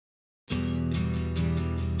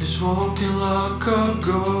walking like a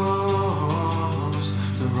ghost,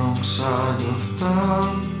 the wrong side of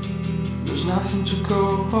town. There's nothing to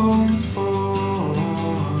go home for.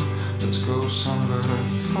 Let's go somewhere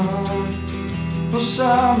far. For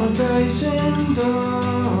summer days indoors,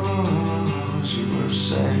 you were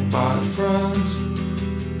saved by friends.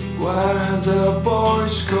 Where have the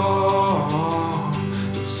boys gone?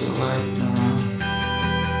 It's too late now.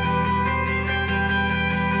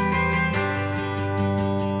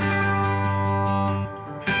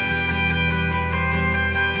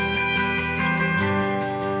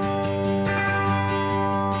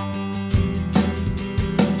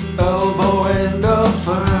 Elbow in the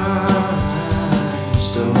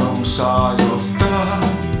face, the wrong side of town.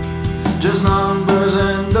 Just numbers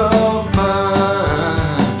in the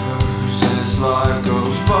papers as life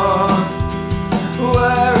goes by.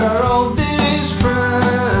 Where are all these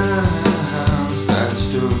friends that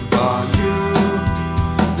stood by you?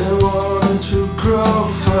 They wanted to grow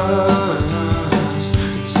fast.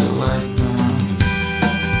 It's too late now.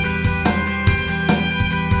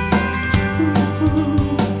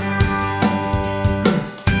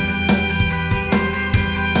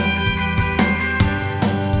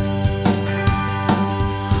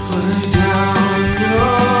 Lay down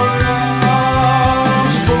your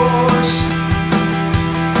arms, boys.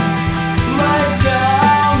 Lay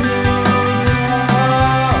down your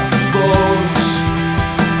arms, boys.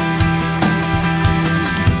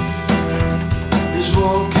 He's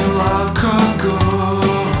walking like a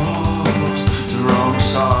ghost, the wrong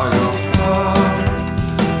side of town.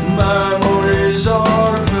 Memories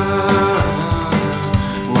are bad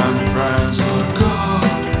when friends are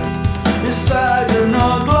gone. It's sad you're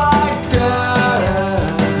not like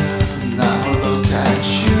that. Now look at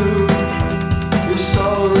you. You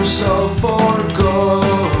sold yourself for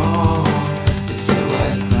gold. It's too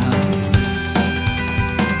late now.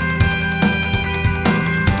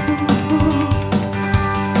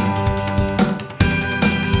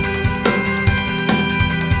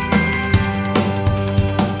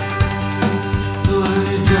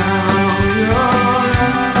 Lay down your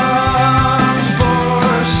arms,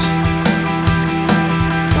 boys.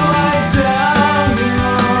 Lay down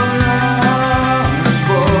your arms,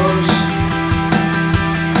 boys.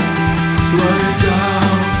 Lay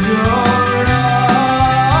down your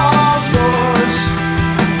arms, boys.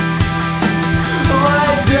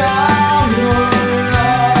 Lay down your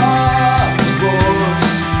arms, boys.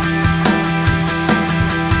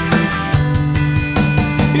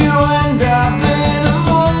 You end up in a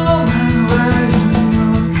moment where you're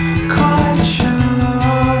not quite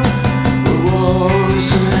sure. What was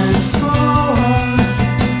it for?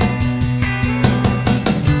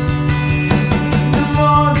 The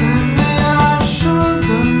more that we are sure,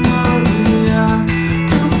 the more we are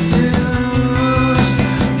confused.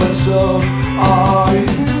 But so are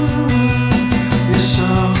you. Yes, so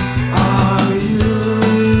are you.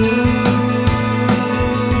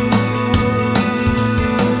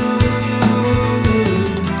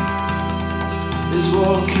 Is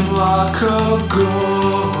walking like a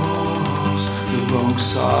ghost, the wrong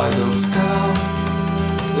side of town.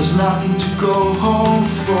 There's nothing to go home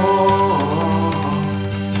for.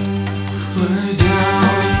 Lay